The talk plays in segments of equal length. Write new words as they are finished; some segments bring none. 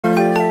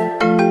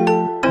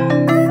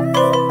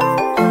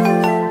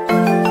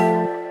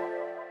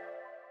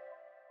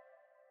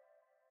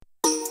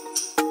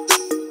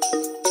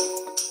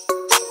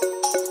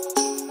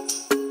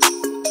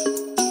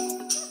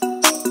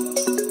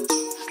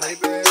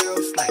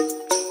sleigh,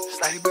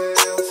 sleigh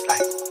bells,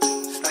 sleigh,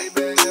 sleigh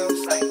bells,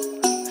 sleigh,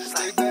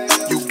 sleigh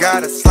bells. You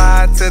gotta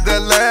slide to the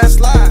left,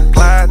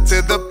 glide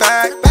to the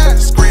back,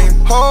 scream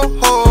ho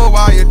ho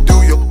while you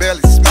do your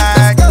belly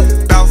smack.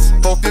 Bounce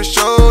both your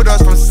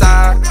shoulders from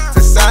side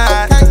to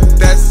side.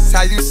 That's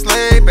how you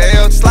sleigh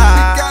bell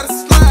slide.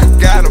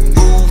 Gotta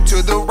move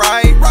to the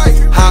right,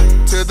 hop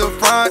to the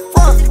front,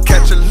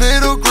 catch a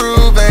little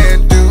groove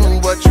and do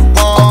what you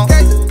want.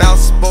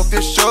 Bounce both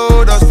your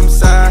shoulders from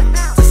side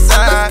to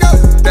side.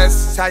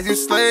 That's how you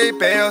sleigh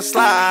bell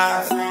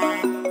slide.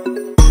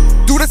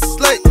 Do the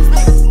sleigh,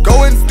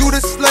 go and do the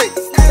sleigh.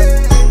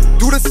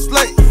 Do the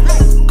sleigh,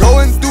 go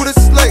and do the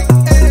sleigh.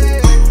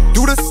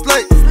 Do the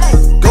sleigh,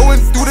 go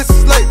and do the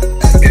sleigh.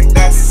 And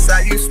that's how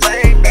you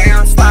sleigh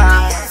bell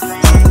slide.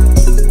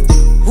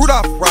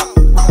 Rudolph rock.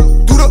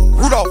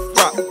 Rudolph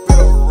rock,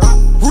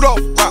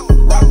 Rudolph rock,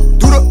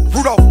 do the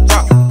Rudolph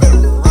rock,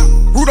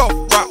 Rudolph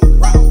rock,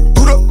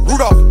 do the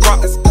Rudolph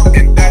rock.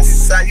 And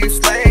that's how you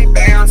sleigh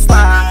bell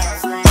slide.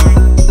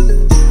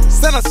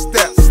 Center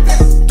steps,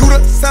 do the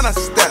center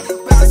step.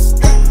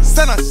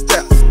 Center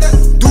steps,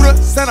 do the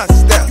center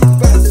step.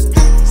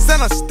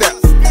 Center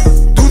steps,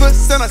 do the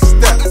center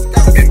step.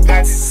 And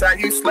that's how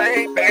you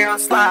sleigh bell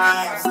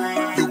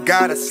slide. You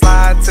gotta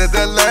slide to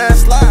the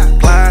left,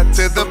 glide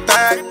to the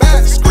back,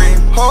 scream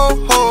ho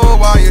ho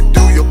while you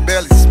do your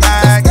belly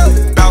smack.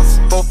 Bounce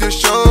both your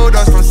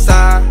shoulders from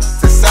side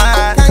to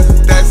side.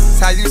 That's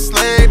how you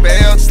sleigh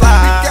bell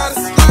slide.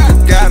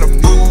 Gotta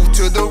move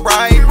to the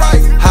right,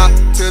 hop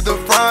to the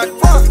front,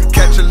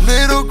 catch a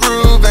little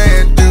groove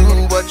and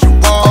do what you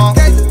want.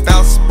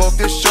 Bounce both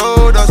your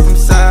shoulders from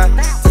side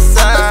to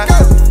side.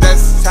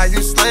 That's how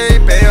you sleigh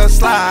bell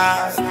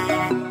slide.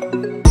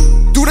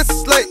 Do the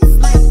sleigh,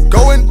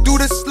 go and do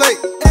the sleigh.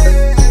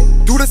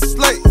 Do the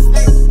sleigh,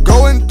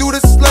 go and do the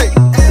sleigh.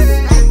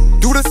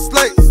 Do the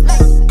sleigh,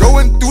 go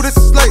and do the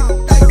sleigh.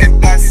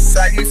 And that's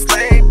how you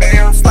sleigh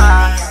bell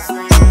slide.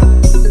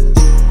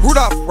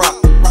 Rudolph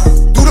rock,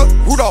 do the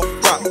Rudolph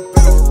rock.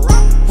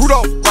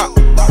 Rudolph rock,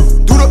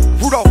 do the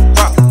Rudolph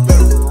rock.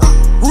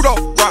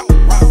 Rudolph rock,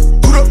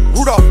 do the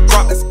Rudolph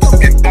rock.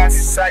 And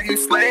that's how you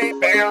sleigh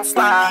bell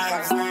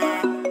slide.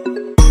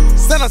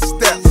 Center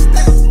steps,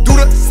 do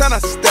the center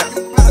step.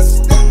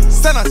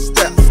 Center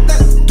steps,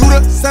 do the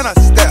center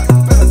step.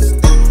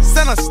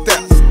 Center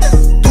steps,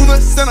 do the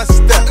center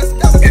step.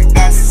 And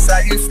that's how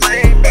you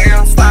sleigh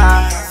bell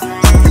slide.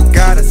 You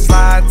gotta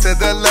slide to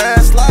the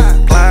left,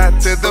 glide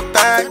to the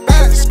back,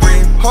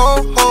 scream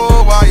ho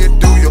ho while you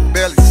do your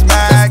belly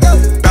smack.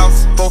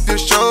 Bounce both your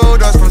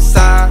shoulders from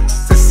side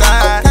to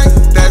side.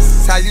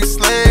 That's how you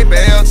sleigh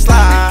bell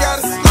slide.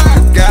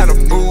 Gotta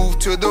move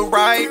to the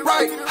right,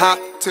 hop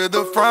to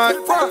the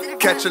front,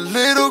 catch a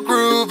little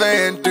groove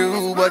and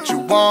do what you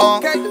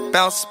want.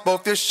 Bounce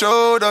both your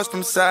shoulders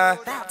from side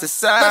to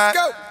side.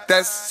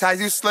 That's how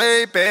you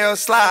sleigh bell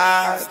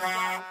slide.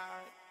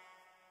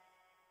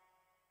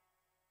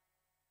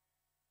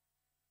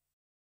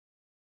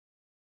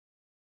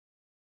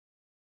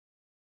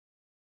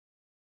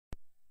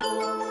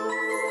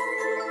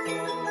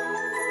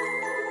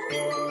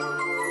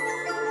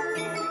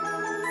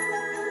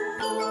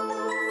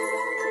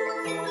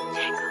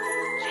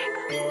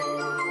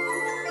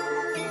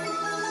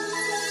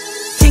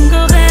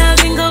 Jingle bell,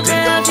 jingle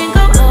bell,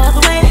 jingle all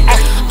the way.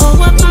 Oh,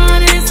 what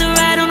fun it is to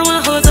ride on a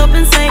one-horse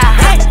open sleigh.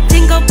 Hey,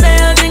 jingle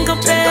bell, jingle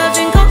bell,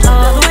 jingle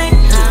all the way.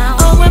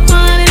 Oh, what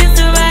fun it is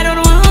to ride on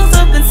a one-horse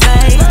open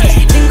sleigh.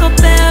 Jingle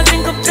bell,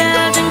 jingle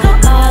bell, jingle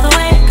all the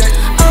way.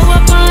 Oh,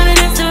 what fun it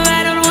is to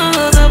ride on a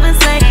one-horse open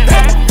sleigh.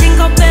 Hey,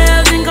 jingle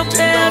bell, jingle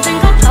bell,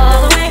 jingle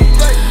all the way.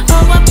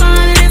 Oh, what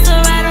fun it is to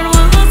ride on a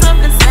one-horse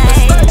open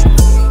sleigh.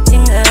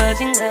 Jingle,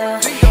 jingle,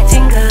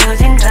 jingle,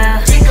 jingle, jingle,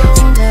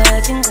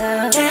 jingle,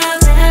 jingle.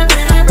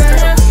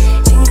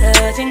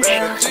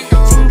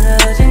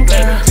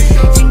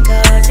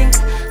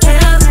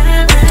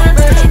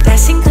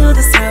 Dashing through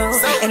the snow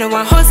in a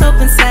one-horse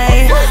open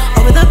sleigh.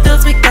 Over the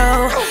fields we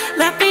go,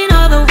 laughing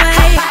all the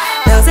way.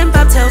 Bells and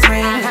bobtails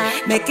ring,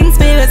 making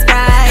spirits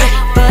bright.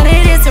 But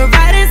it is to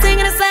ride and sing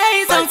in a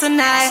sleigh song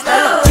tonight.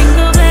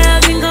 Jingle bell,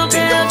 jingle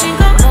bell,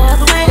 jingle all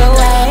the way. Oh,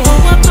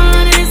 what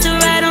fun it is to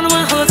ride on a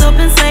one-horse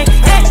open sleigh.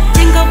 Hey,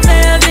 jingle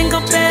bell,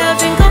 jingle bell,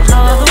 jingle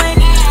all the way.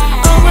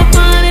 Oh, what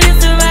fun it is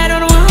to ride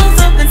on a one-horse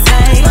open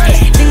sleigh.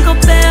 Jingle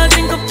bell,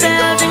 jingle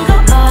bell, jingle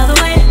all the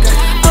way.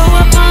 Oh,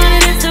 what fun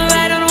it is to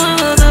ride on a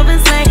one-horse open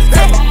sleigh.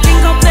 Hey,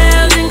 jingle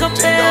bell, jingle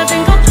bell,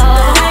 jingle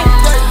all the way.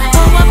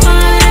 Oh, what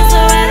fun it is to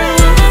ride on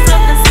a one-horse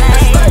open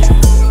sleigh.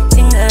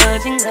 Jingle,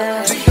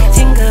 jingle,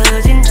 jingle,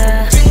 jingle,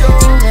 jingle,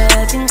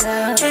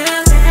 jingle, jingle,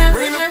 jingle,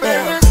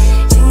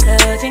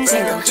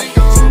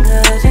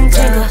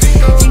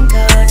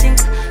 jingle,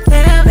 jingle,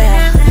 bell,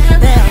 bell,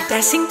 bell.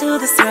 Dashing through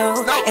the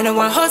snow in a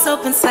one-horse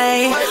open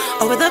sleigh.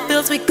 Over the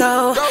fields we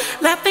go,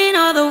 laughing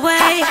all the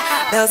way.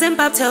 Bells and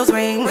bobtails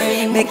ring,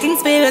 making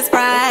spirits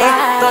bright.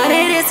 But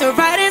it is to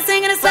ride and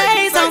sing in a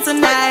sleigh song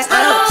tonight.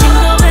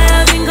 Jingle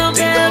bell, jingle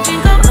bell,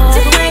 jingle all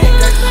the way.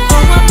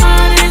 Oh, what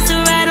fun it is to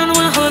ride on a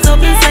one-horse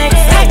open sleigh.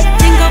 Hey,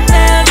 jingle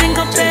bell,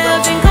 jingle bell,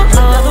 jingle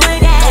all the way.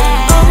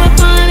 Oh, what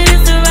fun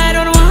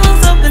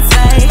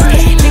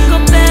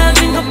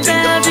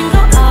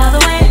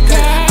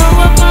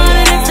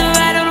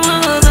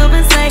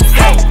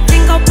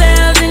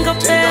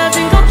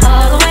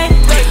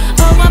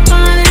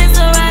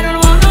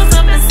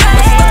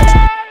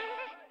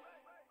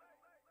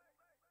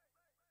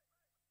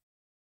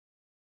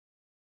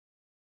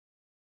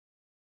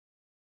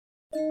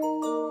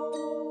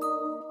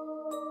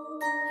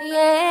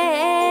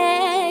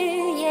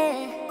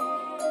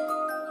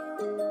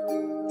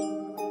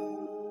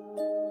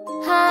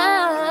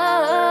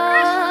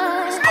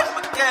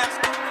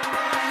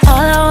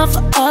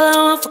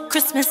want for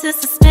Christmas is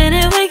to spend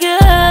it with you.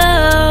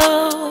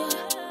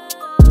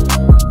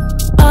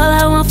 All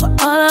I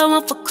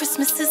want for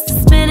Christmas is to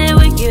spend it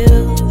with you.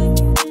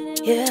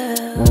 Yeah.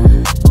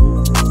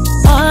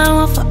 All I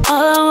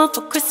want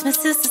for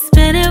Christmas is to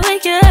spend it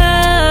with you.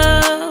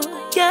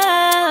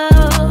 Yeah.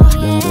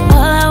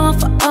 All I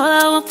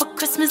want for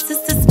Christmas is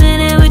to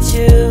spend it with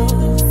you.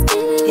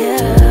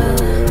 Yeah.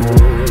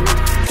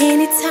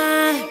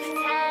 Anytime,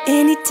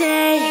 any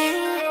day,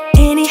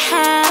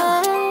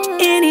 anyhow,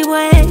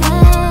 anyway.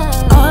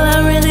 All I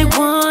really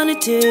wanna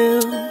do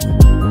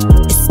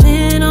is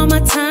spend all my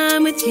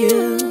time with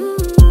you.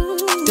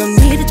 Don't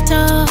need a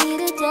dog,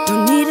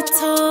 don't need a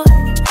toy.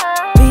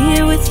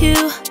 Being with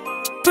you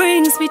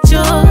brings me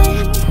joy.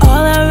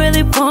 All I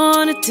really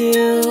wanna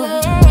do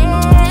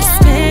is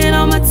spend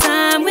all my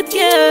time with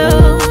you.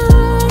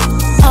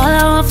 All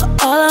I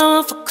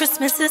want for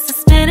Christmas is to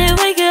spend it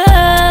with you.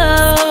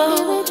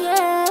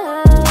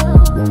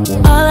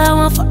 All I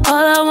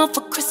want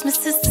for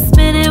Christmas is to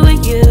spend it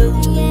with you.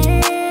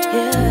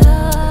 Yeah.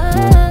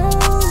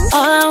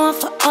 All I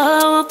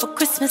want for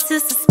Christmas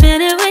is to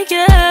spend it with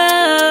you.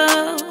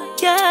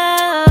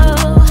 Yeah.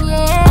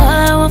 All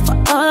I want for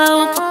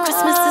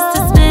Christmas is to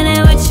spend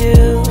it with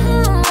you.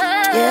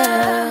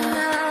 Yeah.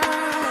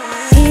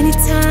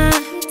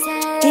 Anytime,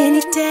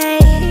 any day,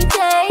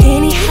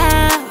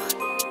 anyhow,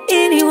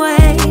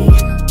 anyway.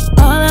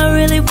 All I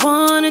really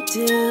wanna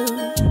do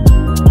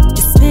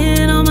is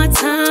spend all my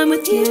time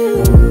with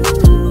you.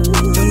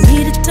 Don't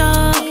need a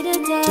dog,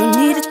 don't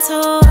need a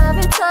toy.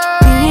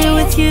 Being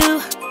with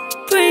you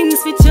brings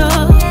me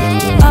joy.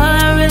 All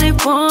I really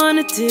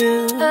wanna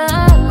do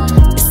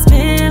is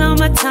spend all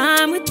my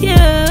time with you.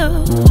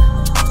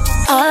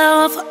 All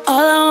I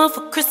want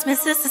for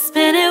Christmas is to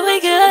spend it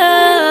with you.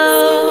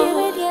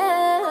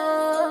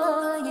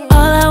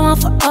 All I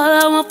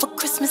want for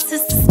Christmas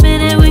is to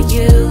spend it with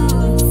you.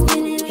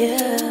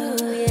 Yeah.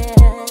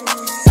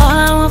 All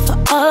I want for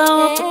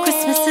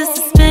Christmas is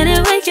to spend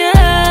it with you.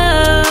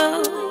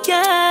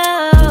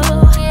 Yeah.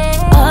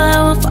 All I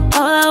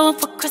want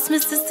for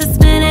Christmas is to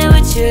spend it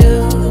with you.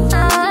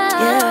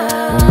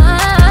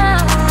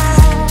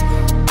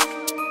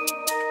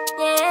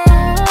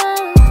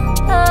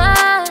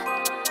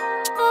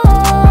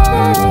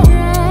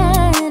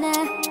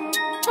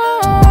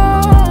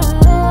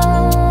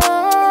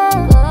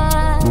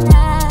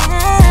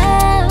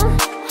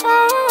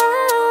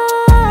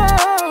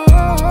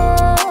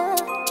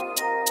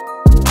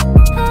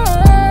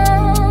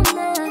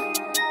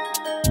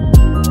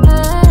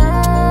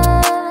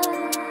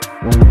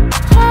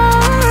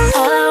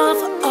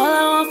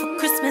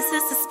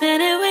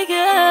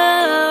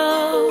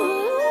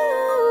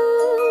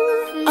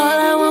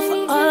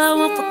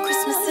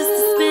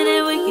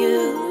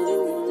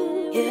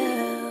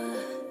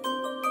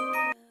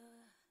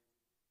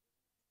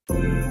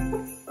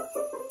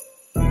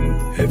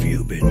 Have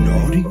you been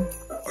naughty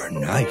or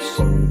nice?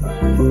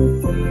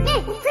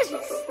 Merry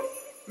Christmas!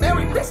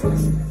 Merry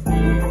Christmas!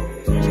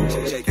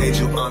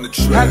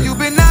 Have you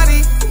been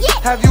naughty? Yeah.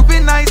 Have you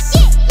been nice?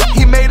 Yeah.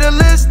 He made a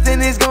list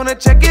and he's gonna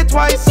check it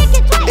twice.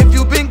 If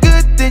you've been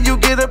good, then you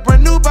get a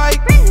brand new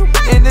bike.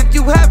 And if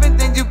you haven't,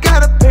 then you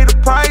gotta pay the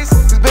price.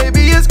 Cause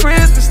baby, it's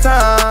Christmas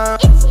time.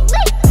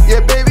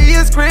 Yeah, baby,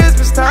 it's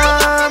Christmas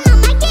time.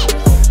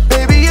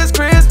 Baby, it's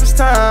Christmas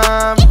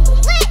time.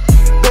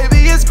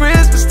 Baby, it's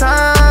Christmas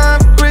time.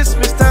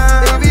 Christmas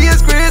time. Baby,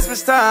 it's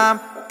Christmas time.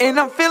 And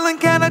I'm feeling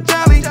kinda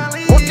jolly.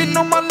 Working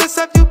on my list,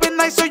 have you been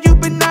nice or you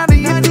been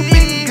naughty? If you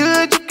been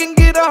good, you can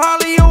get a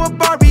Harley or a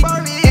Barbie.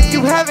 If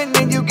you haven't,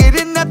 then you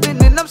getting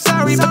nothing, and I'm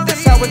sorry, but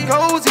that's how it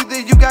goes. Either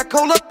you got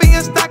coal up in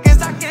your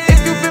stockings.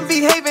 If you've been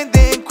behaving,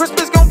 then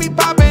Christmas gon' be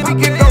poppin'.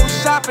 We can go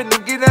shopping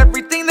and get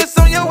everything that's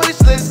on your wish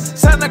list.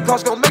 Santa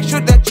Claus gon' make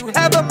sure that you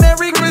have a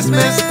Merry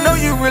Christmas. Know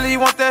you really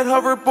want that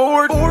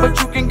hoverboard, but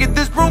you can get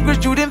this broom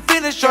cause you didn't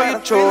finish all your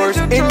chores.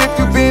 And if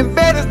you've been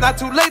bad, it's not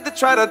too late to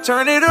try to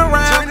turn it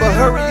around. But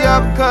hurry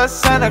up cause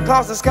Santa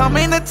Claus is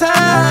coming to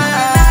town.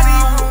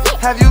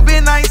 Have you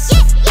been nice?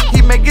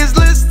 He make his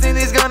list and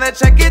he's gonna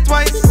check it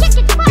twice.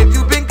 If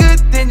you've been good,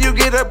 then you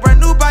get a brand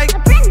new bike.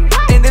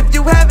 And if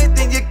you haven't,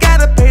 then you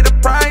gotta pay the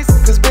price.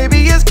 Cause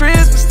baby, it's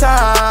Christmas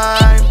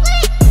time.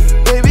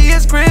 Baby,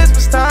 it's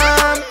Christmas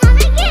time.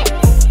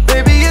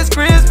 Baby, it's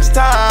Christmas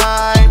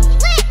time.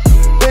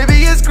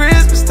 Baby, it's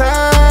Christmas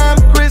time.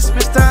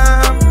 Christmas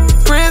time.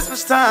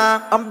 Christmas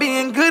time. I'm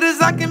being good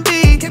as I can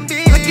be.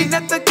 Looking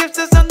at the gifts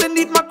that's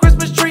underneath my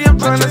Christmas tree. I'm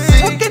trying to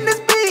see, what can this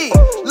be?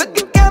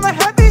 Looking kinda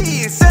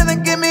happy. Santa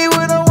give me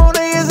what I want,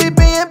 is he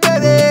being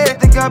better?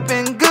 Think I've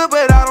been good,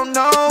 but I don't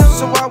know.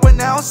 So I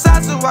went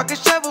outside so I could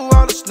shovel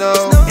all the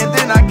snow. And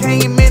then I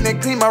came in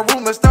and cleaned my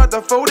room and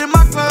started folding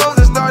my clothes.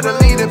 And started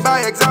leading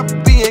by example,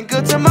 being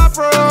good to my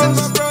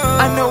bros.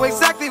 I know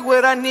exactly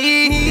what I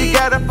need. You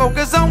gotta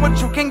focus on what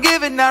you can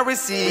give and not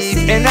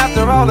receive. And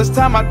after all this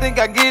time, I think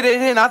I get it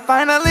and I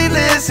finally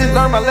listen.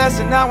 Learn my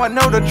lesson, now I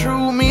know the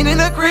true meaning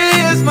of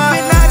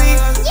Christmas.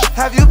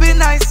 Have you been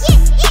nice?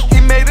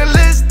 He made a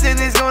list and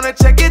he's gonna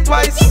check it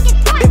twice.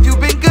 If you've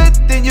been good,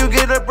 then you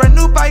get a brand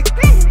new bike.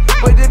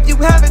 But if you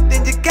haven't,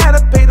 then you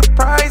gotta pay the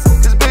price.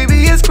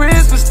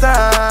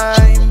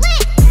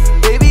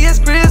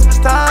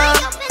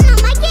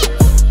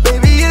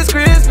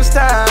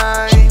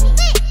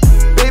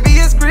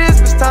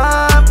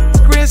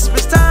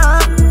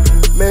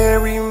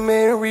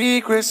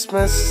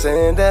 Christmas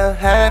and a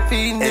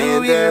Happy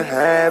New Year.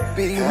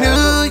 Happy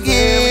New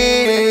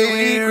Year.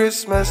 Merry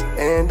Christmas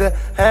and a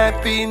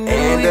Happy New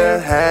Year.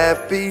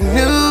 Happy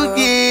New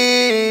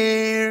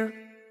Year.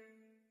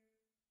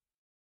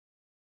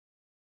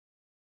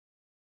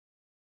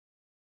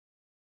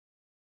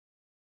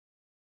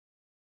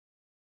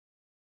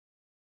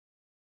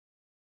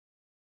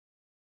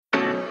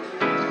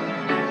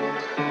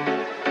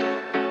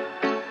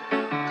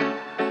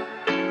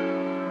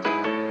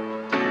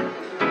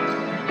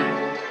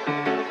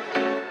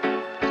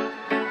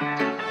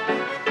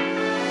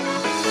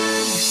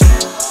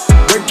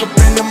 Wake up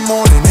in the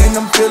morning and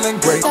I'm feeling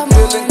great.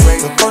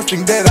 The first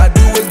thing that I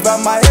do is bow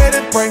my head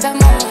and pray.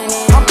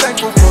 I'm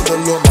thankful for the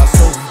Lord, my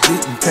soul he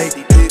didn't take.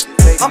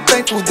 I'm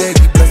thankful that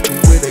he blessed me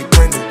with a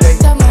brand new day.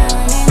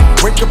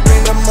 Wake up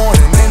in the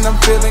morning and I'm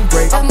feeling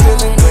great.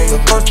 The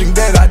first thing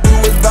that I do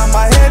is bow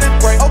my head and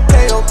pray.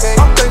 Okay.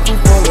 I'm thankful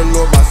for the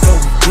Lord, my soul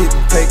he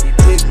didn't take.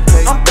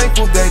 I'm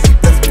thankful that he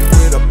blessed me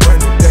with a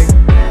brand new day.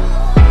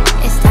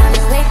 It's time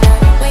to wake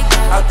up, wake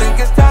up. I think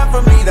it's time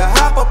for me to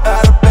hop up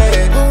out of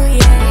bed. Ooh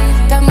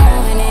yeah, good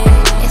morning.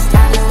 It's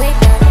time to wake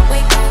up,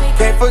 wake up.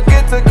 Can't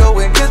forget to go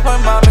and kiss my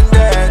mom and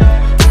dad.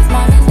 Kiss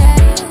mom and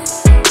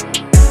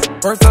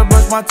dad. First I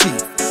brush my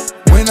teeth.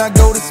 When I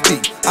go to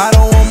speak, I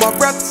don't want my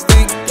breath to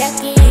stink.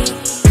 Yucky.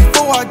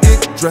 Before I get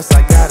dressed,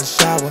 I gotta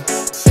shower.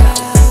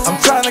 I'm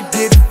trying to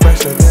get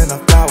fresher than a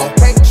flower.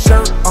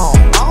 Shirt on,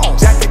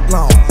 jacket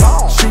long,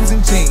 shoes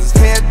and jeans,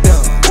 hair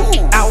done,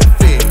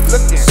 outfit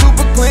looking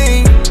super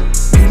clean.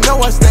 You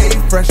know I stay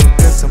fresher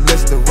than some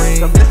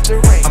Listerine.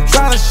 I'm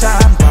trying to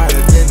shine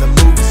brighter than the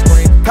movie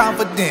screen.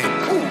 Confident,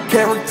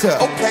 character,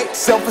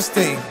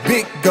 self-esteem,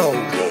 big goal.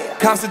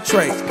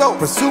 Concentrate,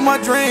 pursue my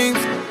dreams.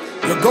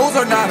 Your goals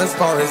are not as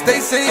far as they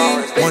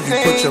seem. Once you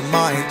put your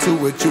mind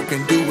to it, you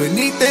can do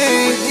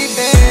anything.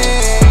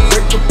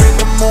 Wake up in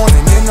the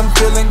morning and I'm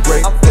feeling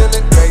great.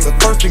 The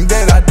first thing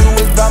that I do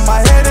is bow my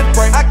head and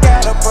pray. I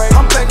gotta pray.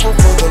 I'm thankful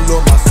for the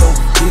Lord, my soul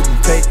he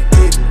didn't take.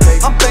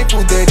 I'm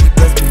thankful that he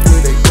blessed me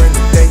with a brand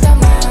new day.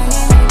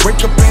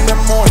 Wake up in the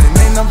morning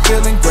and I'm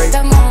feeling great.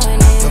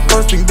 The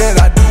first thing that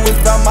I do is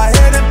bow my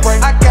head and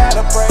pray. I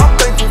gotta pray. I'm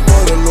thankful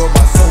for the Lord,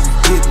 my soul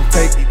he didn't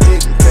take.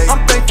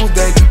 I'm thankful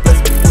that he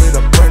blessed me with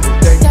a brand new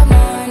day.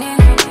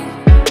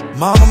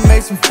 Mama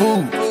made some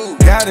food,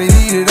 gotta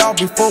eat it all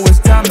before it's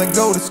time to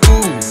go to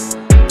school.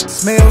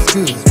 Smells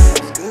good,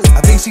 I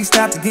think she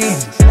stopped again.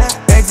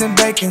 Eggs and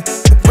bacon,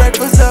 the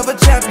breakfast of a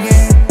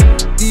champion.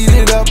 Eat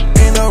it up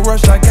in a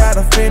rush, I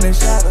gotta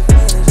finish.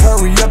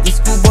 Hurry up, the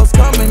school bus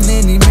coming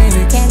any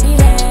minute.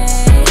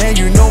 And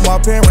you know my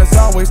parents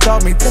always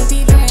taught me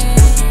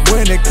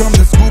when it comes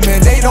to school,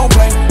 man, they don't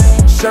play.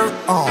 Shirt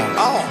on,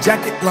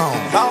 jacket long,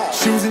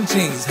 shoes and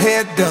jeans,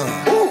 hair done,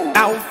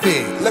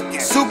 outfit looking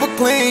super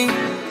clean.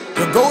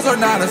 Your goals are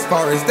not as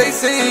far as they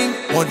seem.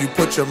 Once you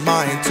put your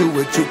mind to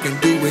it, you can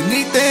do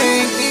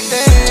anything.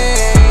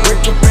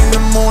 Wake up in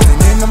the morning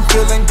and I'm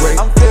feeling great.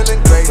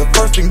 The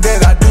first thing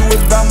that I do is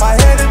bow my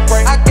head and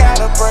pray. I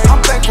gotta pray. I'm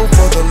thankful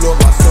for the Lord,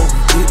 my soul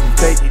he didn't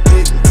take.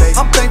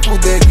 I'm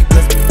thankful that he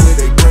blessed me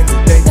with a brand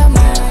new day.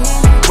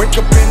 Wake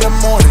up in the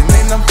morning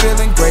and I'm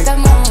feeling great.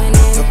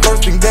 The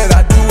first thing that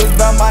I do is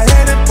bow my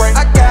head and pray.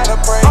 I gotta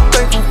pray. I'm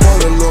thankful for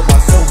the Lord,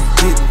 my soul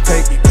he didn't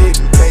take.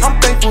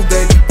 I'm thankful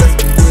that he blessed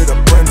me with a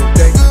brand new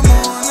day. Good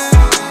morning,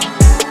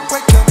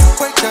 wake up,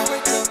 wake up,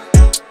 wake up.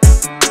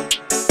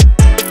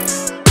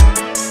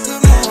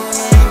 Good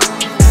morning,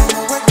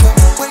 wake up, wake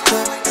up, wake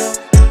up.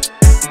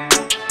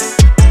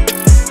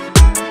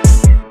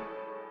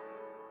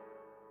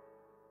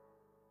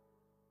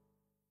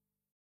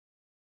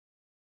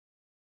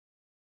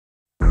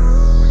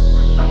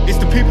 It's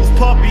the people's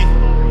puppy,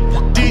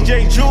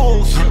 DJ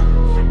Jools.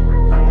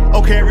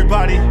 Okay,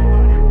 everybody,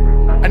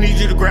 I need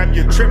you to grab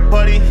your trip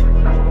buddy,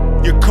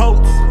 your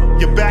coats,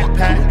 your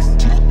backpacks,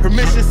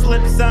 permission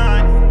slip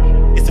sign.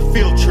 It's a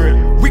field trip.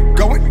 We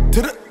going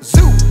to the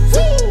zoo.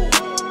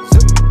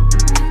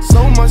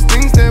 So much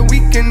things that we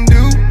can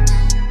do.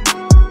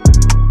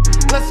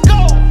 Let's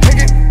go.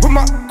 Hanging with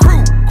my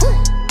crew.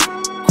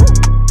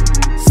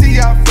 See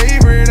our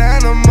favorite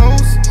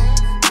animals.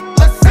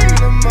 Let's see.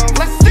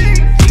 Let's see.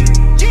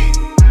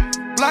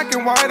 Black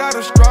and white out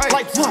of stripe.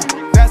 Like what?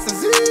 That's a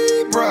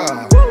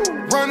zebra.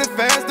 Running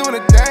fast, doing a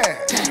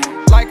dash.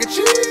 Like a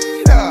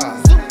cheetah.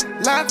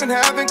 Laughing,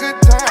 having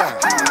good time.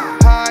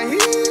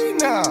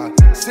 Hyena.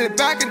 Sit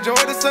back, enjoy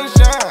the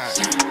sunshine.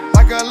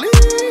 Like a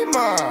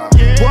lemur.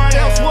 Yeah. What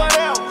else? What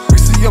else? We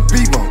see a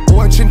beaver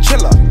or a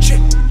chinchilla. Yeah.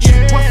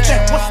 What's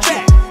that? What's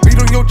that? Beat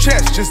on your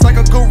chest just like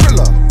a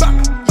gorilla.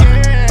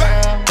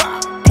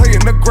 Yeah. Play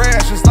in the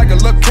grass just like a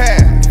little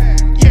calf.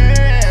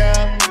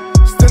 Yeah.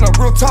 Stand up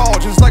real tall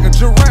just like a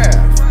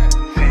giraffe.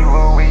 See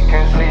what we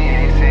can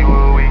see, see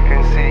what we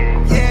can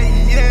see.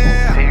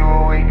 Yeah. See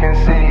what we can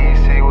see,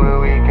 see what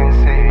we can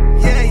see.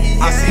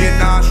 I see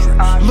an ostrich.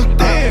 Look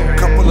there.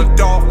 Couple of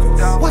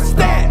dolphins. What's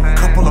that?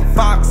 Couple of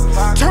foxes.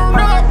 Turn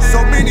up.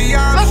 So many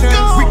options.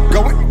 go. We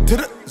going to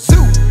the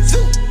zoo.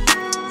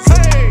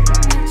 Hey.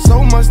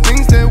 So much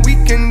things that we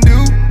can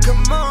do.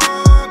 Come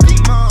on,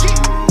 come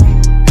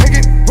on.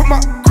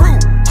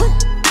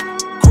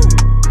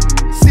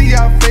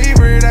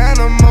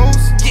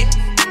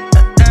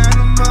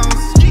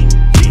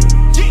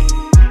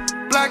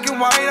 black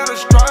and white on the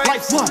stripes.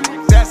 Like what?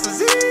 That's a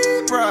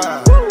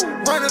zebra.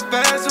 Running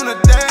fast on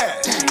a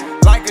dash,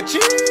 like a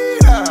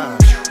cheetah.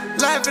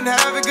 Laughing,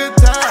 have a good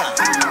time.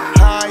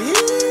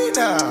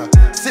 Hyena.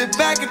 Sit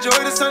back,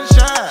 enjoy the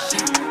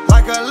sunshine,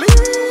 like a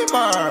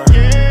lemur.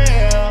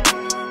 Yeah.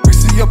 We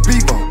see a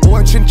beaver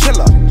or a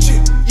chinchilla.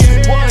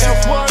 Yeah. What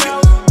else? What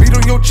else? Beat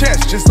on your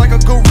chest just like a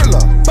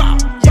gorilla. Bow,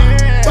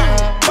 Yeah.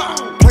 bow,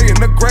 bow. Play in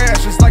the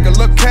grass just like a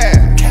little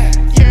cat.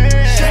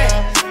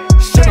 Yeah.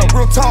 Sit up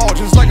real tall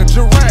just like a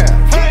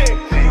giraffe. Hey.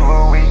 See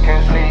what we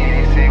can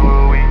see, see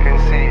what we can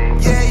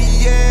see. Yeah,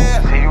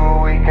 yeah, See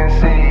what we can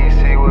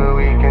see, see what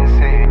we can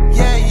see.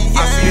 yeah, yeah.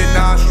 I see an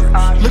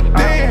ostrich, Look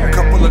there. a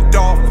couple of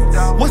dolphins,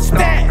 What's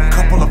that? a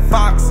couple of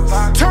foxes.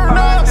 Turn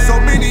up. So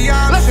many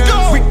options. Let's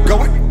go. We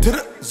going to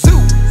the zoo.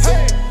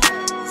 Hey.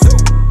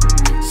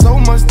 So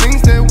much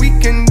things that we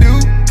can do.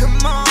 Come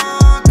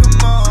on,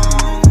 come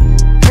on.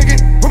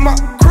 Hanging with my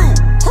crew.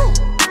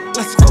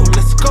 Let's go.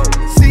 Let's go.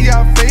 See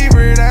our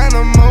favorite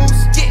animals.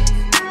 Yeah,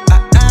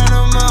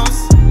 animals.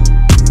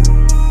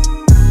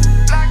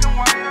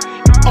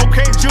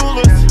 Okay,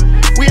 Jewelers,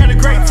 we had a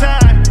great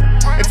time.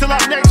 Until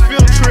our next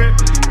field trip,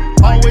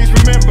 always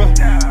remember,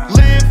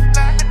 live,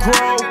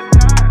 grow,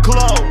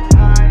 glow.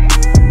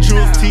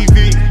 Jools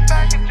TV.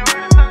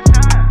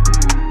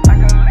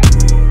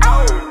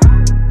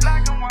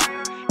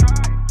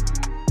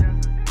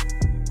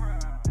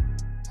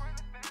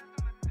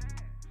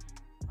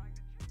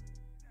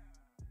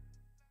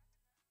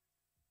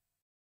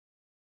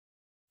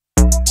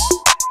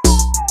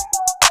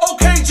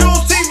 Okay,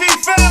 Jools TV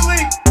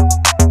family,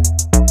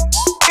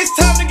 it's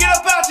time to get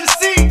up out your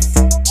seats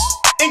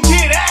and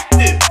get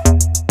active.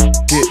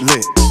 Get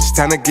lit, it's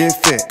time to get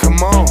fit. Come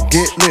on,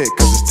 get lit,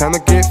 cause it's time to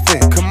get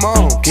fit. Come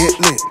on, get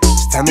lit,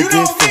 it's time to You get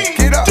know fit. me,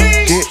 Get up,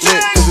 DJ get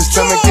lit, cause it's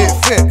time to get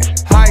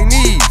fit. High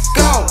knees,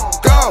 go,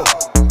 go.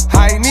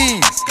 High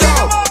knees, go,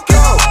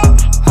 go.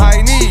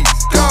 High knees,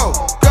 go,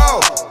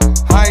 go.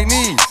 High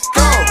knees,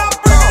 go,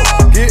 go.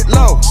 Get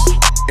low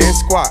and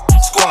squat,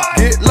 squat.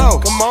 Get low,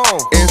 come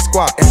on, and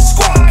squat, and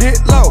squat. Get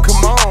low,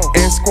 come on,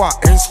 and squat,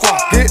 and squat.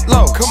 Get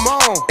low, come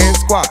on, and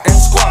squat, and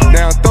squat.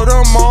 Now throw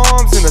them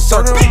arms in the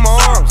circle, them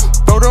arms.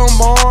 Throw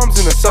them arms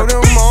in the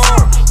circle, them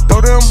arms.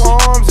 Throw them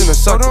arms in the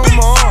circle, them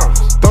arms.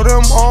 Throw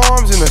them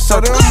arms in the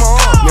circle, them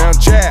arms. Now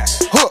jab,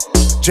 hook,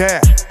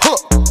 jab,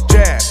 hook,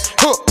 jab,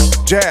 hook,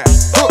 jab,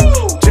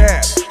 hook,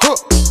 jab, hook,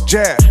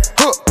 jab,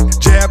 hook,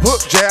 jab,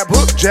 hook, jab,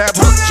 hook, jab,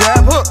 hook,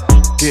 jab, hook.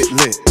 Get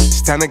lit,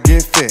 it's time to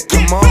get fit.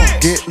 Come on,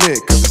 get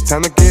lit, cause it's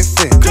time to get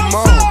fit. Come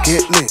on,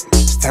 get lit,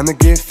 it's time to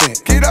get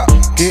fit. Get up,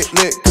 get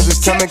lit, cause it's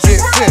time to get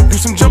fit. Do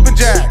some jumping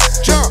jacks,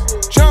 jump,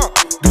 jump.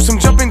 Do some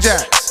jumping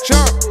jacks,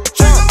 jump,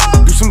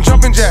 jump. Do some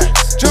jumping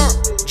jacks, jump,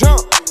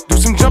 jump. Do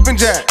some jumping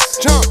jacks,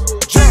 jump,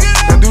 jump.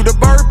 Now do the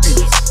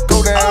burpees,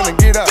 go down and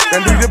get up.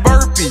 Now do your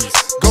burpees,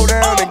 go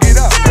down and get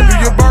up. Now do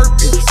your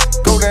burpees,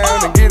 go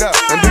down and get up.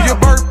 Now do your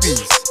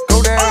burpees,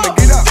 go down and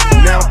get up.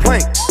 Now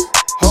plank,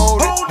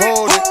 hold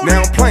it,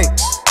 now plank,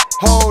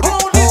 hold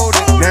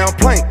it, now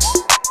plank,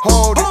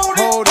 hold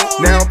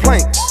it, now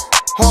plank,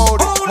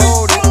 hold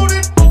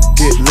it.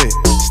 Get lit,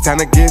 it's time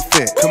to get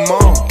fit. Come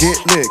on, get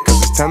lit,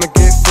 cause it's time to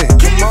get fit.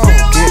 Come on,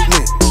 get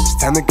lit, it's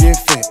time to get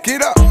fit.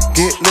 Get up,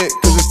 get lit,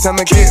 cause it's time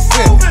to get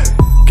fit.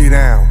 Get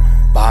down,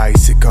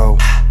 bicycle,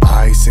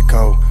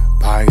 bicycle,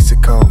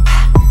 bicycle.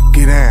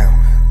 Get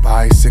down,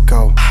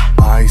 bicycle,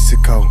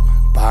 bicycle,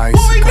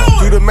 bicycle.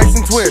 Do the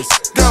Mason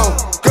twist, go,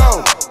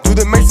 go. Do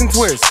the Mason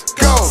twist,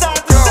 go,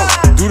 go.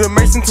 Do the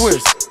Mason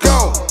twist,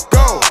 go,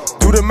 go.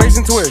 Do the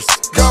Mason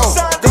twist, go,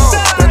 go.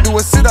 Now do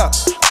a sit up,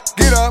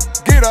 get up,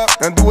 get up.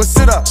 Now do a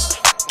sit up,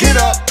 get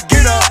up,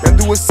 get up. Now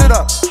do a sit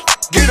up,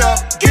 get up,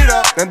 get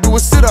up. Now do a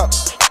sit up,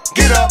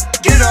 get up,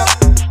 get up.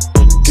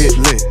 Get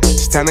lit,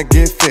 it's time to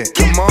get fit.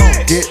 Come on,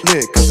 get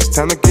lit, cause it's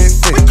time to get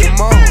fit.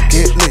 Come on,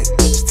 get lit,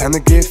 it's time to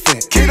get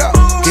fit. Get up,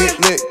 get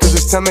lit, cause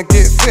it's time to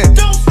get fit.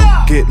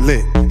 Get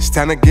lit, it's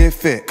time to get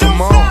fit.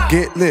 Come on,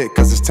 get lit,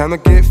 cause it's time to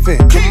get fit.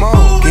 Come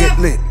on, get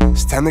lit,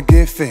 it's time to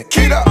get fit.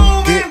 Get up,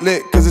 get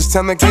lit, cause it's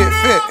time to get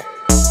fit.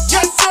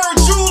 Yes, sir,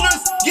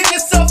 Jewelers, give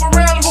yourself a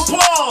round of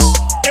applause.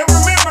 And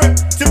remember,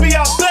 to be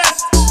our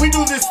best, we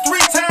do this 3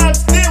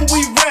 times, then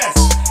we rest.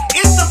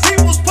 It's the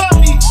people's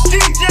puppy,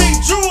 DJ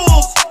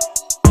Jools.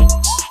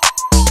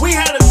 We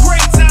had a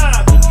great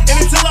time, and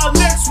until our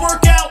next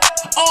workout,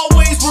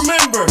 always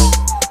remember,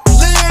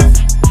 live,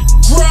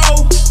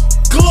 grow,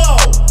 glow.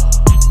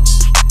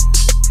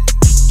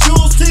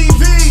 Jools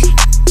TV.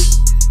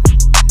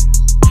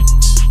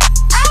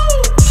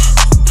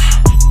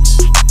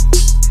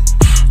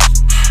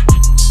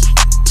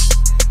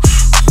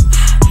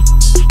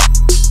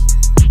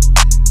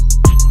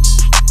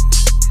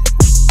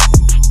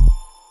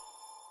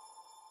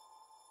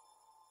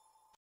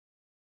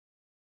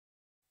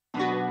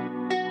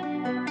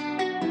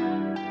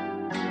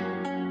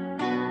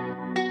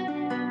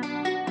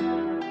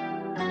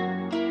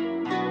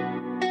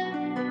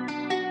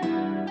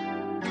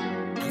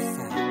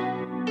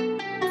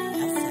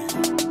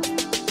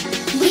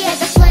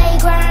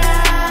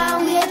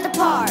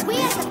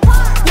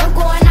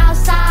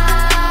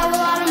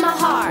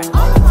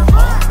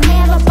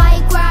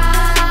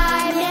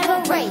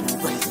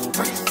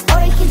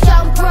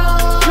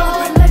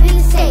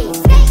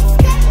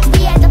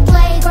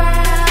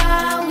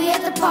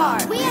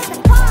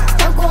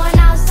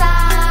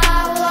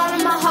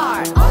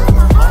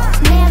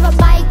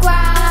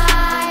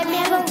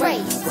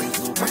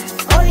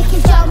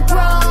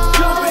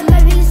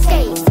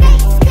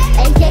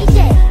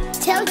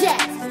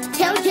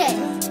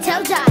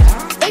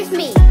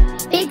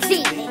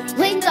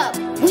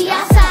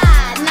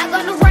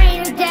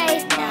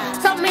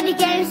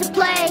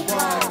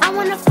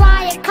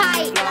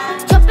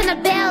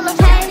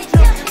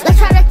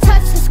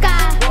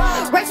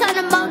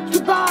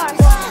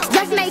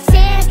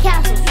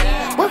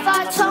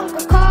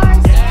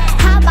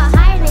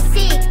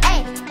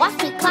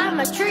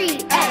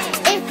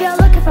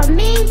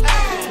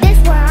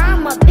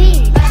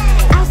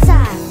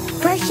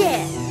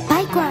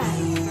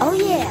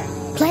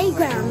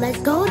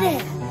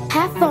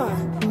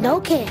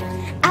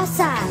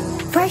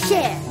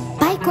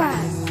 bike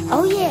ride,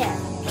 oh yeah.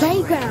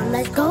 Playground,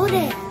 let's go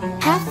there.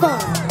 Have fun,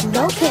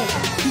 no care.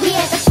 We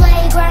at the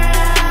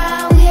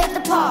playground, we at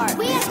the park.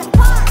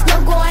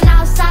 No going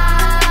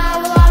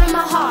outside with all of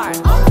my heart.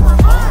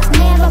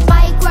 Never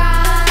bike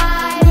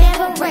ride,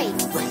 never race.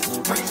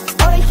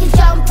 Or you can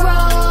jump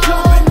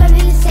rope,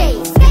 maybe you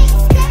safe.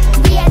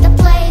 We at the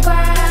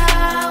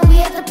playground, we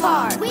at the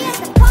park.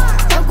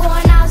 No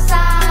going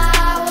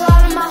outside with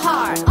all of my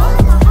heart.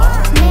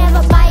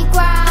 Never bike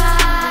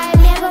ride,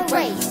 never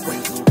race.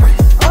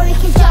 Or you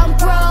can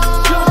jump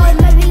rope,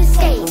 maybe you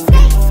skate.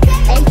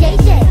 Hey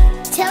JJ,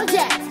 tell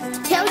Jack,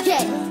 tell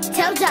Jay,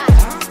 tell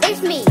Josh,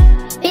 it's me,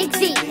 Big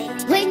Z,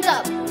 link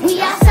up, we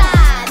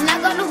outside,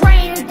 not gonna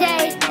rain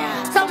today.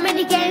 So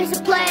many games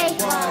to play,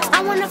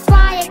 I wanna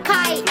fly a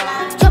kite,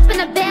 jump in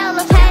a bale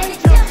of hay.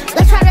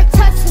 Let's try to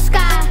touch the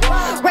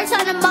sky, race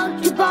on the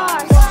monkey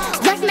bars.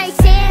 Let's make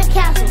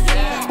sandcastles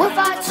with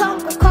our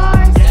Tonka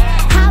cars.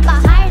 How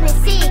about hide and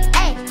seek,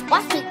 ay,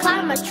 watch me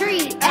climb a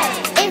tree, ay.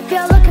 If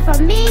you're looking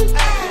for me,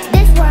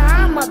 this where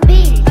I'ma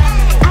be.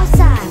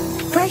 Outside,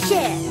 fresh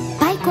air,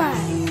 bike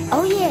ride,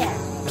 oh yeah.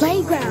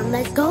 Playground,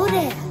 let's go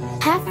there.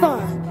 Have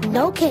fun,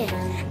 no care.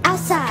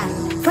 Outside,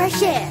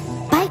 fresh air,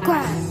 bike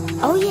ride,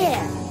 oh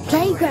yeah.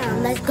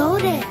 Playground, let's go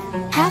there.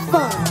 Have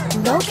fun,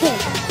 no care.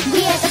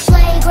 We at the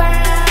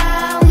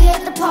playground, we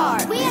at the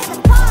park.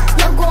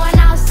 No going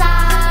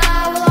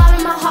outside with all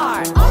of my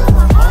heart.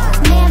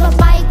 Never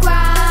bike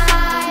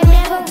ride,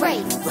 never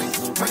race.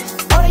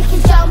 Or you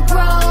can jump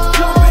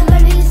rope,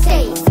 maybe you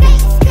safe.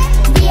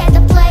 We at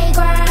the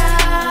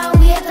playground,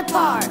 we at the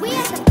park.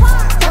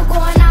 No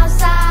going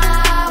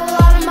outside with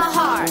all of my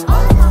heart.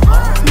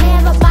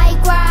 Never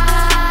bike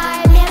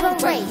ride, never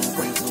race.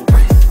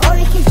 Or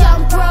you can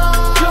jump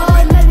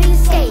rope, maybe you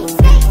skate.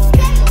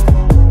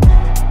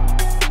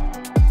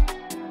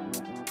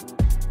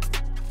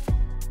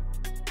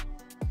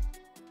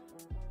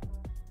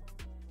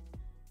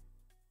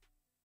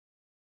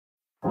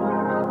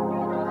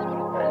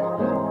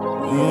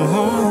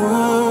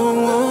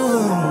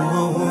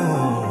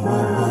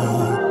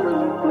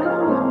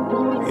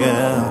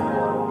 Yeah.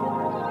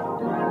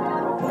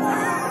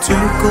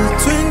 Twinkle,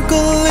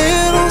 twinkle,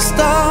 little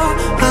star,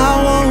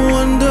 how I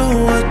wonder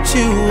what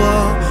you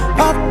are.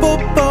 Up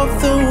above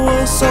the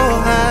world so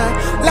high,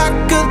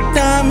 like a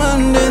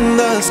diamond in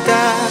the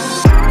sky.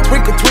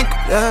 Twinkle, twinkle,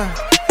 yeah,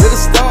 little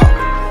star.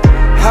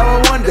 How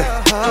I wonder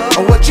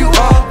what you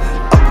are.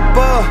 Up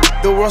above,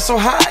 the world so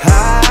high,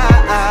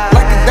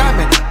 like a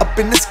diamond up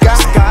in the sky.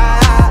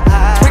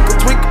 Twinkle,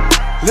 twinkle,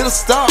 little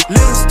star.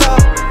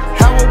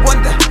 How I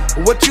wonder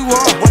what you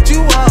are.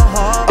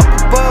 Up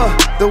above,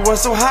 the world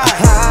so high,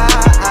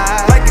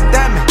 like a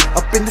diamond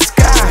up in the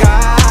sky.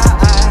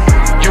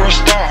 You're a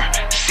star,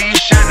 see you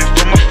shining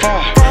from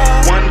afar.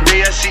 One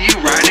day I see you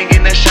riding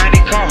in that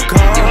shiny car.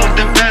 You want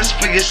the best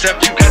for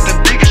yourself, you got the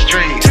biggest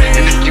dreams.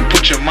 And if you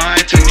put your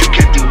mind to it, you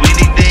can do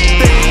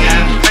anything.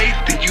 Have faith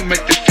and you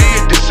make the fear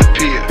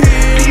disappear.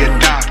 Be a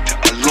doctor,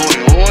 a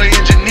lawyer, or an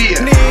engineer.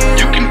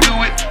 You can do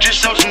it,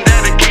 just show some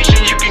dedication.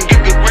 You can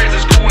get good grades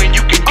at school and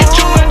you can get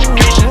your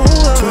education.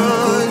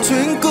 Twinkle,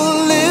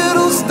 twinkle,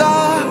 little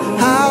star,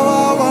 how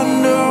I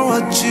wonder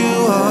what you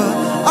are.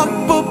 Up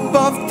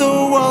above the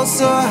world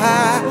so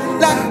high,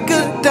 like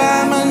a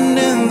diamond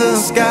in the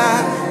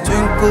sky.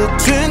 Twinkle,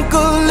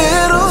 twinkle,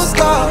 little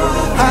star,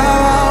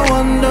 how I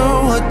wonder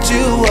what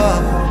you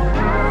are.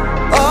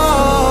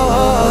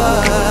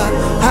 Oh,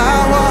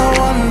 how I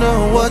wonder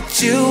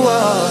what you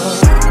are.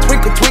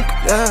 Twinkle, twinkle,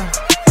 yeah,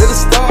 little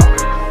star.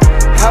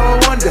 How I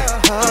wonder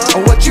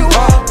what you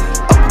are.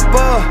 Up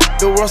above,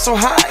 the world so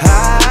high,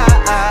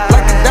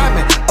 like a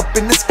diamond up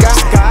in the sky.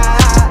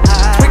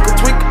 Twinkle,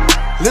 twinkle,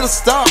 little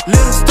star.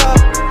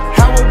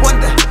 How I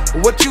wonder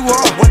what you are.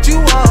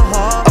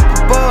 Up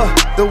above,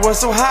 the world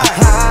so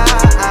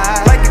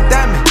high, like a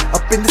diamond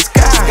up in the sky.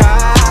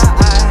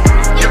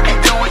 You can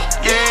do it,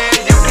 yeah,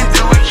 you can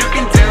do it. You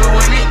can do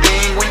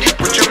anything when you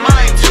put your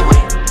mind to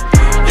it.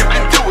 You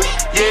can do it,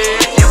 yeah,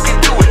 you can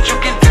do it. You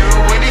can do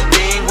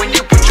anything when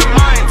you put your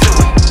mind to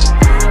it.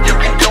 You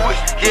can do it,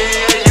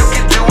 yeah, you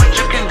can do it.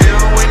 You can do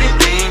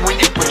anything when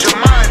you put your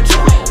mind to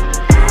it.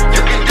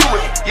 You can do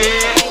it,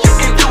 yeah, you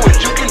can do it.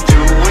 You can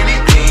do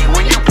anything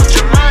when you put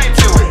your mind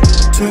to it.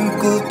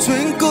 Twinkle,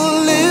 twinkle,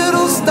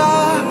 little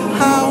star,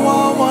 how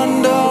I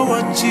wonder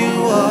what you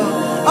are.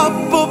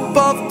 Up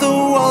above the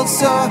world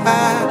so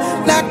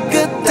high, like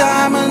a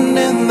diamond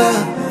in the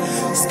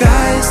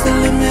sky is the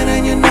limit,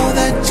 and you know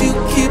that you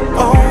keep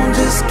on,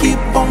 just keep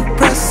on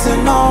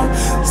pressing on.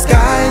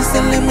 Sky is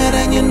the limit,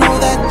 and you know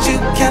that you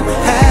can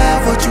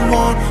have what you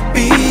want,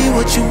 be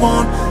what you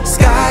want.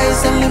 Sky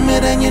is the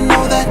limit, and you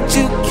know that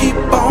you keep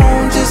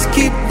on, just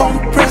keep on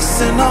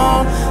pressing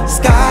on.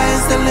 Sky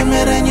is the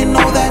limit, and you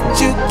know that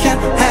you can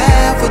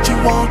have what you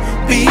want,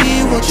 be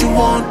what you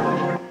want.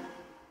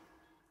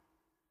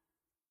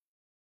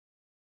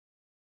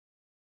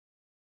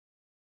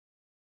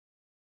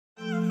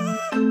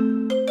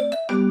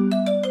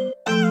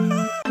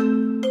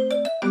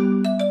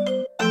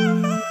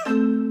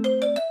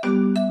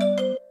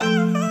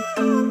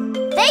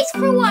 Thanks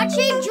for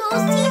watching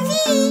Jools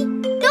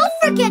TV.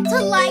 forget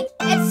to like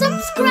and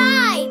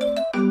subscribe.